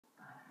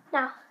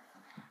Now,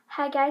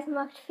 hi guys, and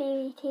welcome to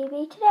Phoebe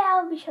TV. Today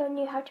I'll be showing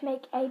you how to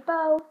make a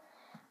bow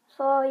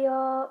for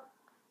your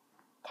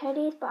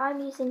teddies, but I'm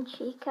using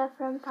Chica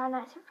from Five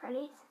Nights at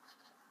Freddy's.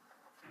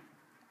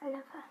 I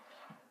love her.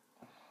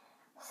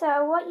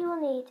 So what you will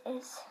need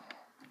is,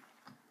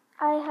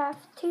 I have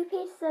 2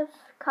 pieces of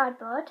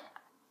cardboard,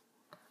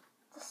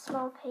 the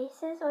small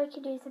pieces, or you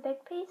could use the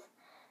big piece,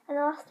 an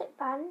elastic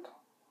band,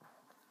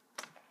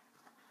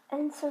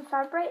 and some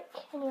fabric,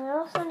 and you will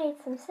also need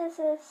some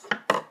scissors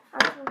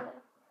and some glue.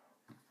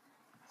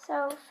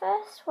 So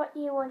first what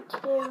you want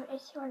to do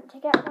is you want to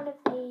get one of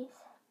these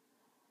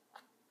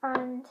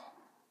and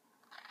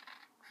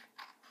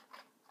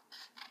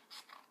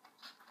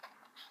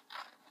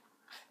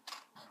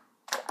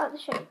cut out the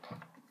shape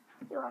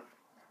you want.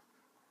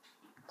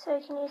 So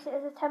you can use it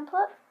as a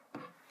template.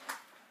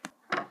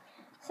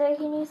 So you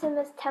can use them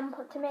as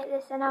template to make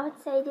this, and I would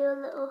say do a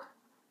little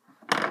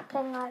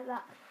thing like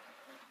that.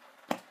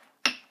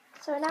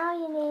 So now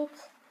you need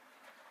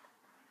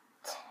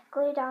to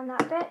glue down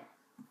that bit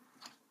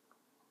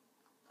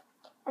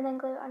and then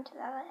glue it onto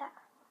that like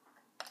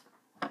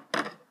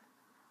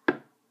that.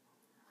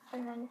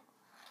 And then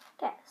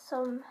get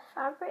some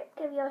fabric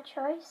of your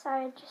choice.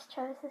 I just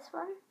chose this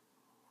one.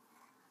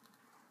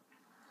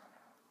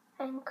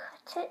 And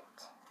cut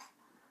it.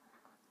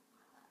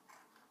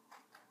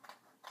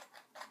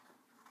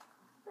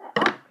 Like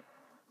that.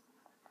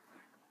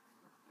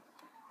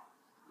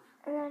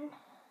 And then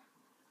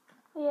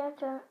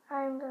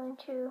I'm going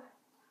to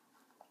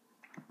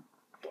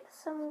get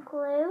some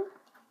glue.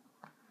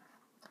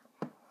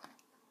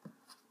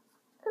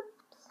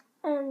 Oops.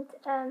 And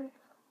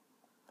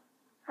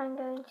I'm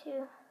going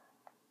to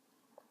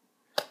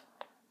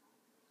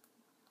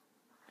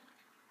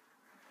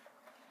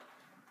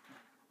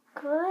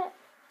glue it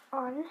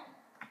on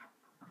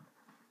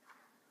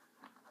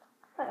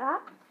like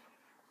that.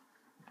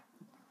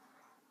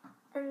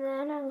 And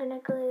then I'm going to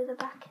glue the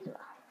back as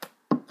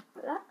well,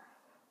 like that.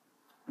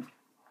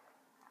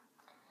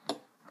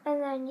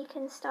 And then you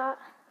can start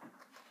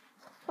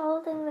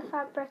folding the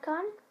fabric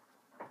on.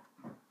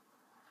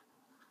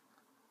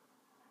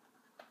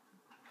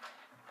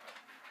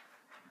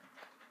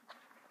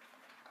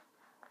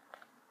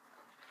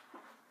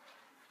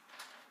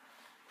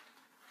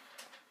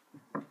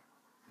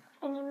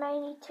 And you may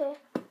need to,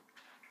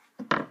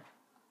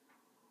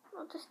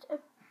 well, just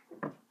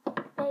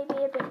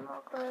maybe a bit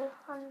more glue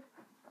on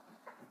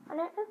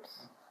it.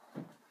 Oops,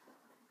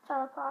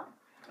 fell apart.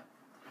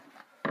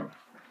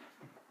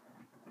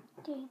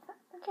 Do that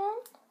again.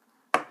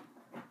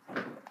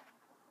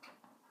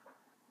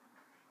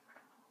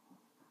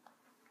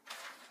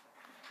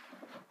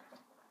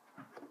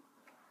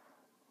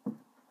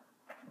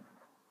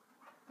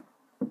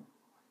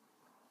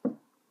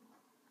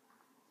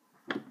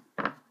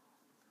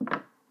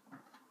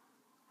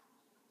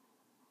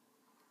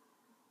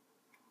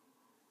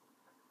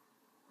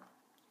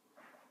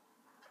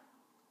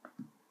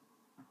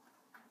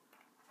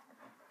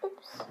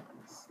 Oops,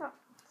 it's not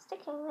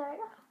sticking there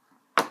enough.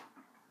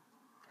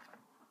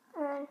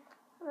 And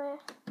we're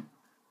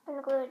going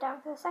to glue it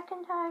down for the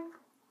second time.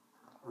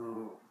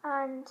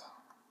 And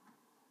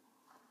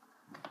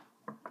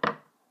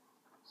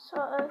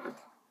sort of,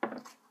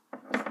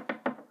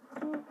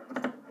 I'm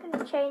going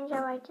to change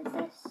how I did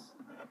this.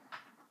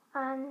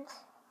 And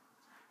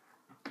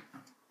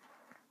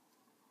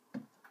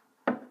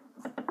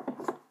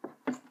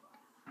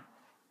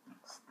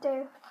let's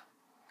do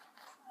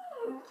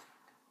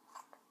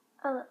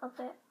a little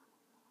bit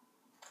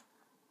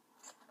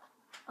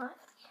like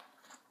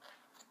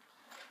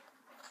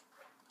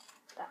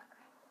that.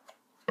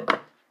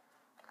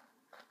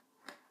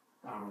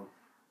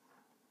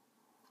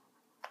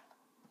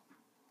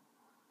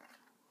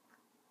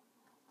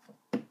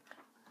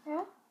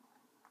 Yeah.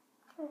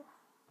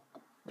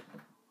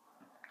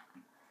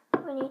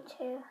 We need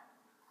to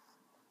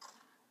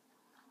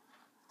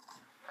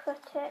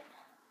cut it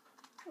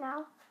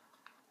now.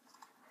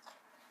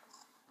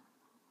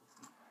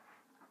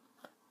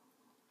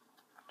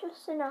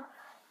 Just enough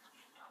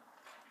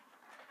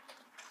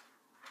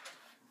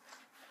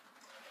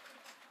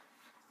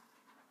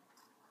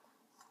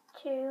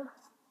to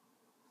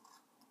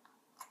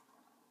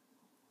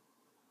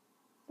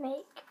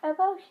make a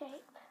bow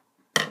shape.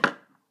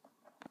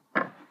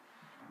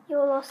 You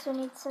will also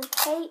need some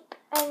tape,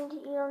 and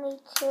you'll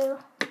need to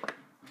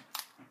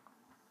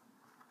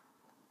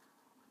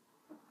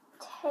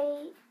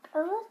tape a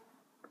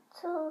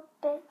little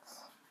bit.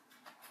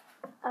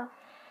 Oh,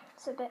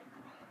 it's a bit.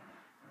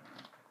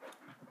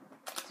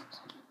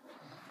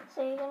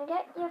 So you're going to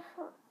get your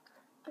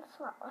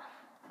flower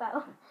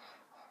bow,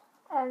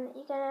 and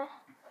you're going to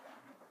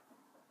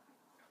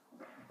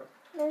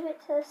move it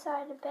to the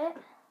side a bit,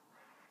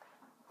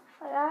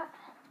 like that,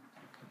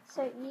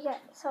 so you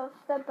get sort of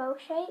the bow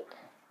shape.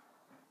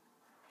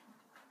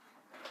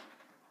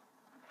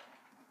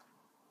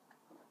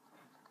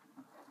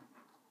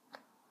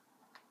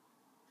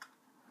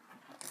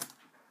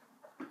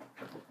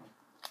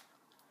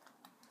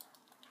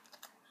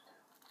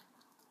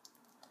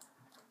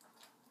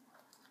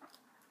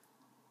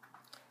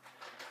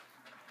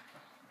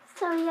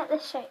 So we get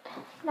this shape.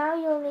 Now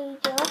you'll need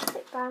your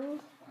elastic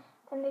band,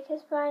 and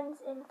because mine's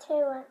in 2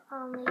 and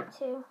I'll need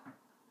to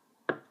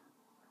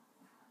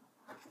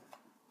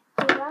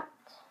do that.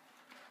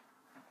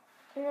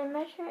 And then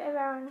measure it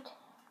around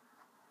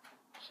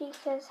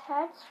Chica's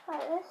head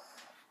like this.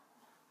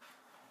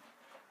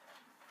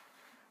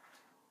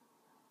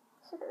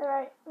 So get the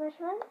right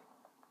measurement.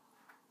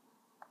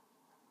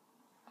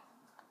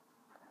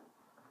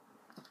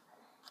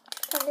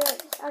 Can do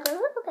it, just add a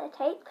little bit of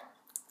tape.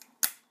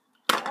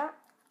 Like that.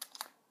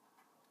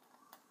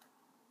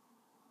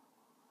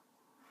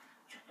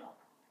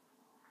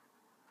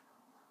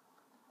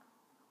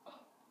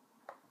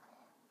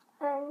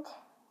 And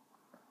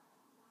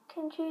you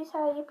can choose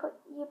how you put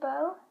your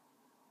bow.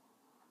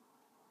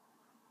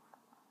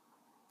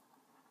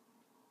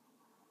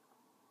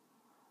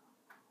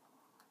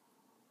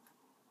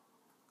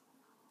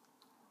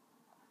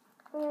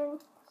 And then,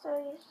 so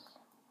you just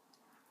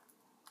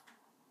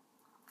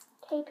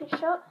tape it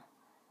shut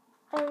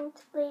and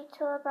leave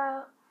till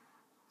about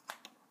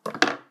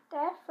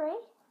there, free.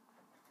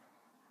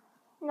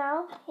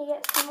 Now you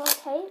get some more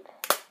tape.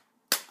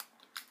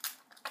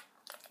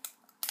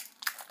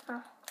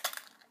 Oh,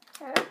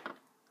 there.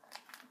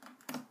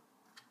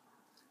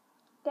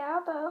 Get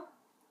our bow.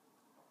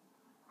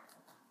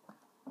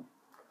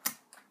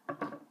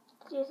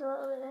 Use a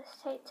little bit of this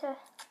tape to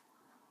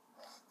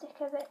stick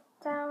a bit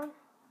down.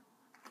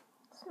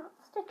 It's not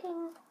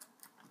sticking.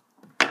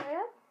 There we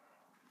go.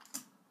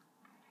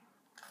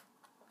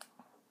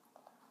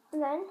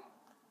 And then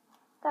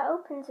that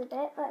opens a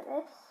bit like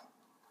this.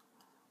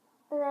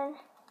 And then you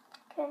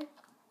can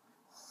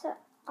sit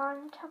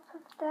on top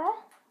of there.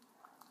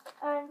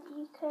 And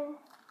you can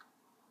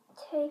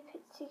tape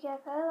it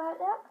together like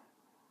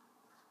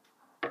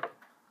that.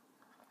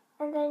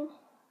 And then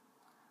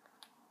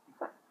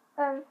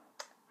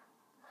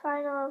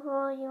final of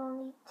all, you'll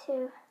need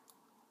to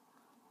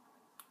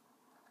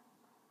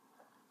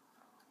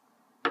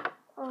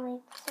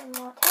some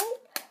more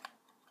tape.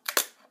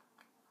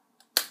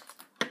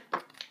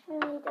 You'll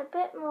need a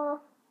bit more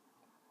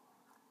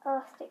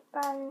elastic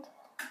band.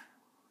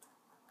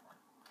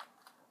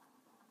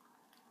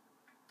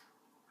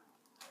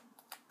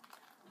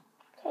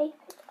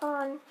 Tape it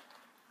on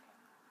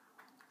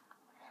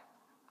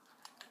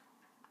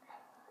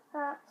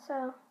that,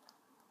 so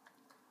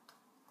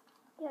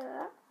yeah,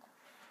 that.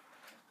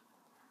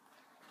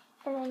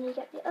 And then you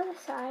get the other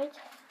side.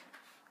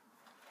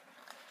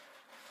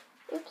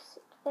 Oops,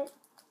 you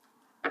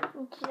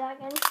do that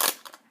again.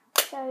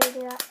 So you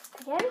do that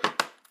again.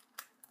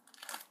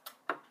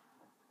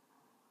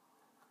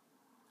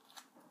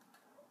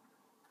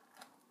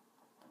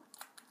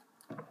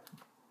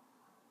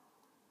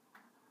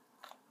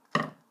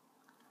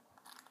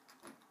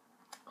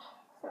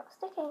 It's not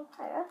sticking,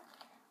 there.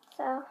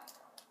 So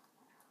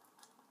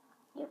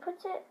you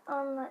put it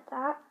on like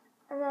that,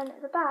 and then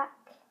at the back,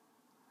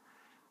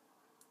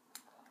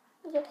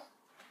 you just,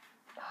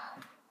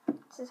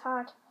 this is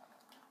hard.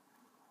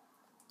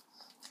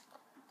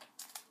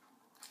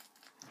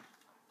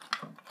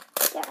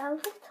 Get a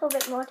little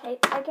bit more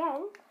tape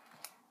again,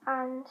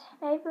 and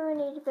maybe we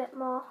need a bit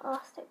more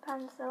elastic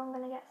band, so I'm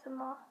going to get some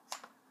more.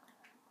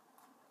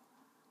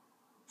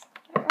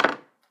 And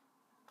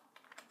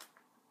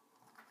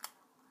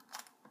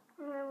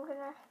then I'm going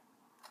to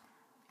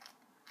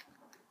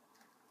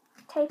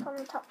tape on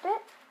the top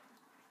bit.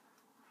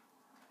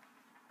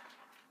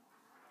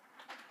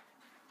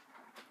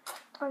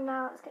 And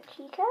now let's get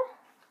Chica.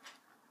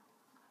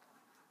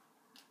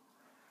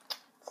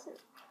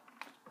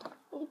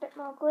 Need a bit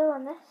more glue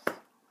on this.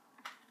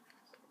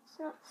 It's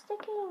not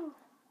sticking.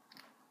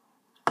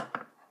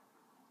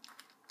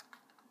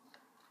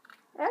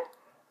 There.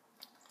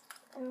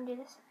 And we'll do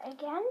this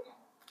again.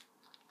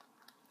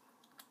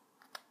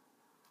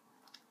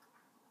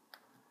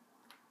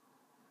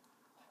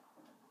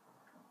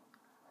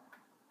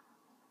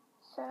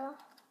 So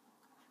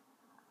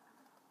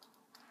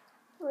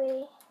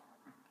we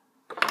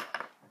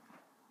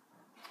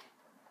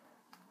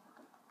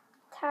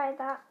tie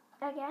that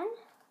again.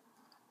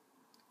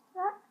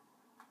 That.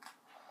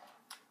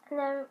 And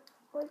then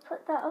we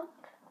put that up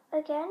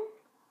again.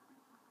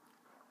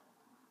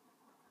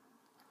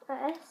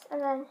 Like this.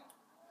 And then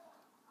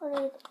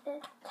we'll need a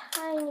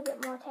tiny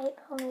bit more tape,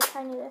 only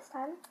tiny this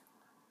time.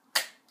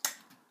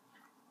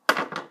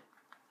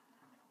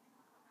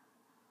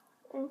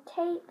 And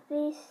tape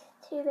these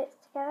two bits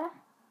together.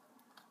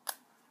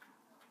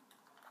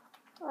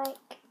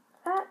 Like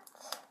that.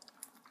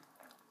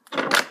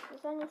 And if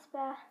there's any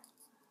spare.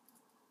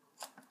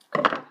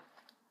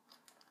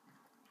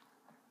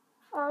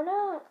 Oh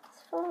no,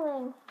 it's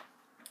falling.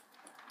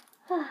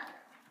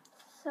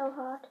 So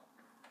hard.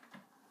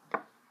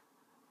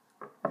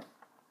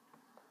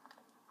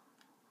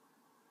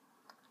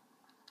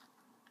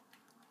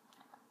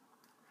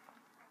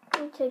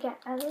 Need to get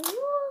a little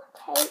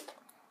more tape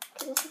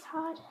because this is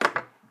hard.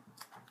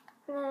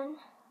 And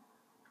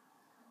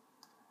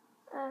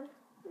then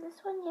this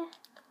one, yeah,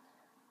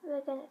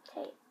 we're gonna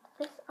tape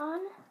this on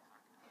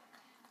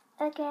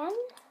again.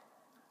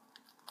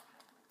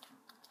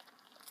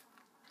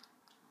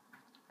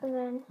 And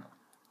then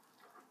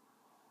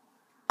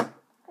I'm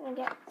going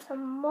to get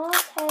some more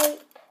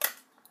tape.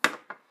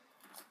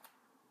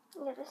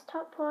 Get this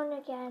top one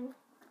again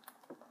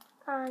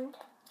and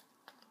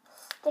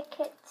stick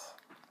it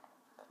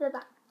to the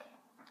back.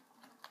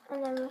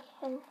 And then we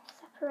can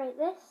separate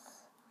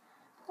this.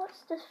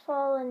 What's just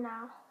fallen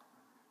now?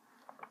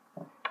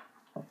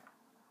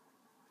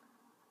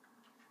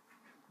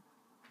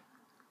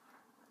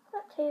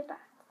 Not too bad,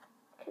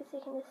 because you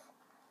can just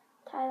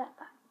tie that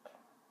back.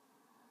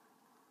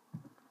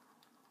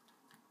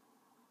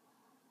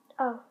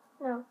 Oh,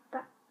 no,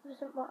 that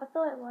wasn't what I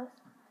thought it was.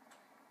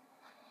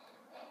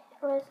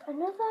 It was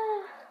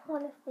another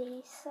one of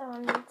these, so I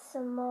need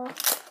some more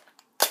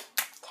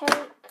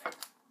tape.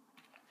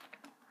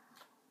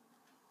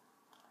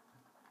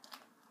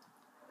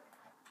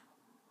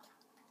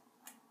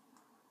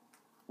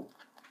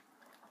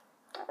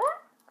 Like that.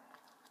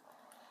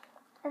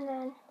 And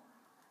then,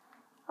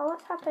 oh,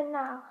 what's happened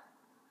now?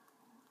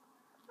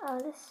 Oh,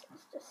 this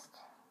is just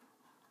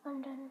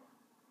undone.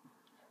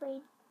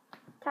 Tie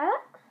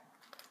that.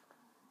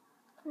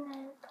 And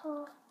then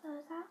pull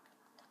those out.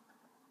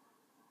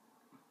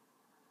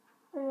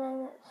 And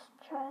then let's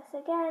try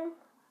this again.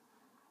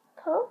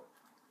 Pull.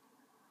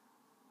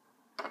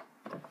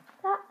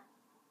 That.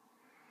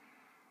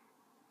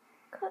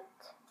 Cut.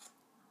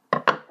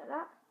 Like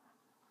that.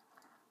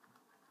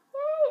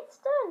 Yay, it's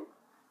done.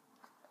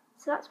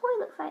 So that's what it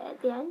looks like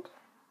at the end.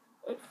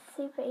 It's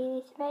super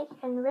easy to make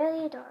and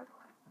really adorable.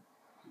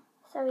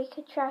 So we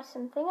could try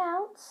something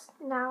else.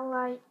 Now,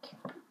 like,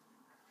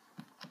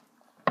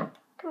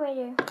 can we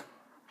do?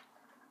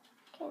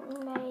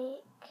 Can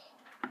make,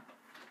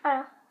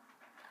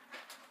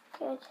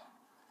 could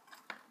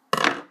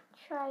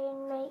try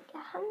and make a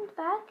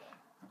handbag,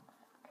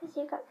 because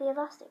you've got the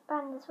elastic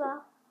band as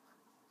well.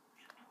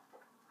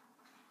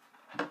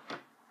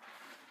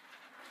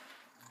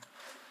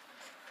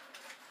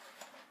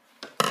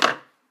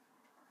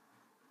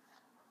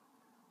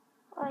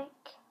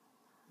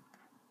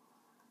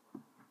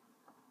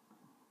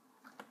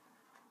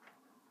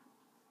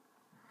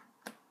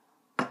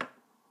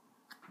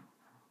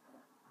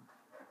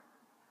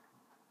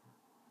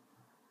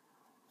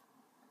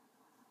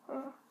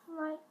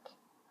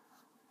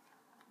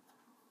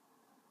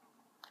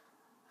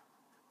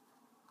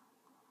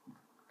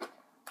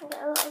 Get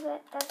a little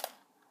bit of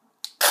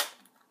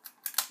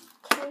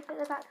tape at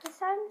the back this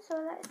time so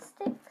that it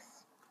sticks.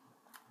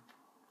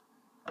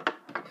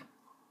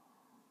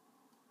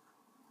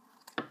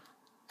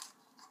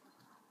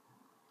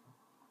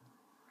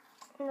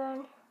 And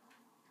then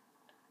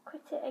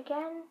quit it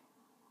again.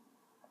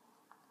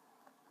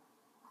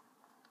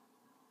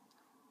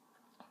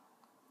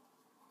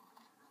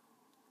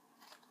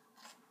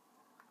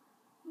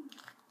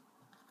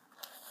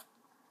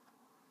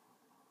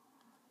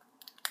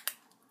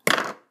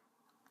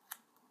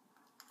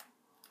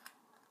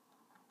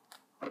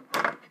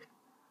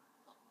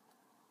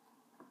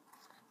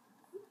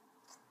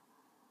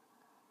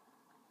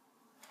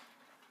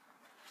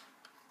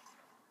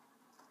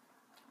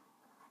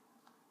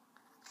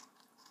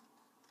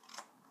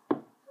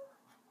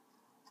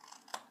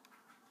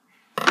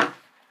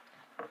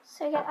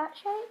 So you get that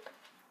shape,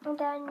 and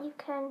then you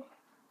can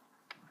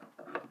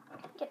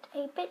get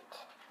a bit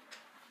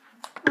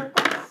like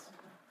this.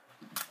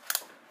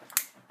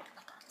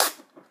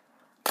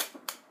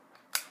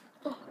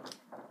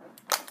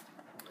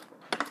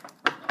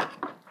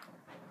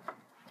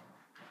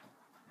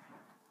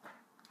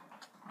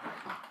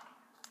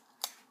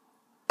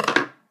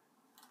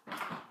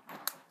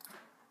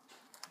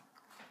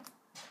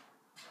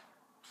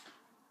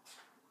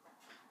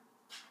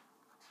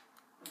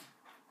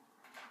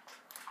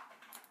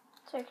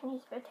 So you can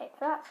use a bit of tape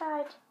for that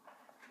side,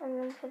 and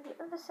then for the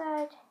other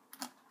side,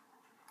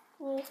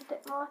 use a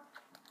bit more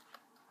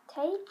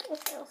tape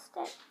if it'll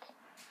stick.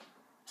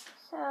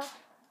 So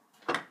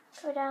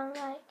go down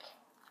like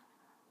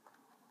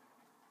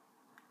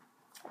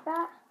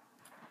that.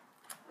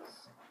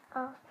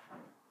 Oh,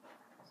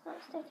 it's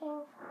not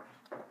sticking.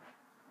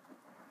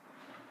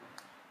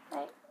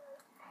 Like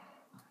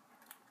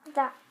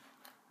that.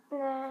 And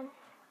then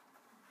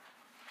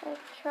I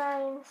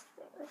try and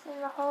stick this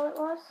in the hole it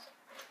was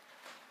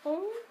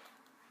in.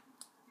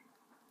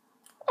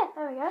 Yeah,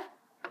 there we go.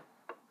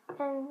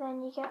 And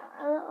then you get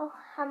a little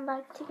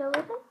handbag to go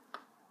with it.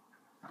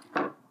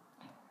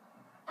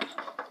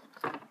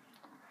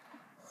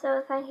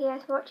 So thank you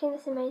guys for watching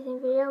this amazing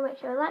video. Make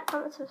sure to like,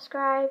 comment,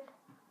 subscribe,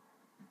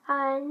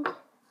 and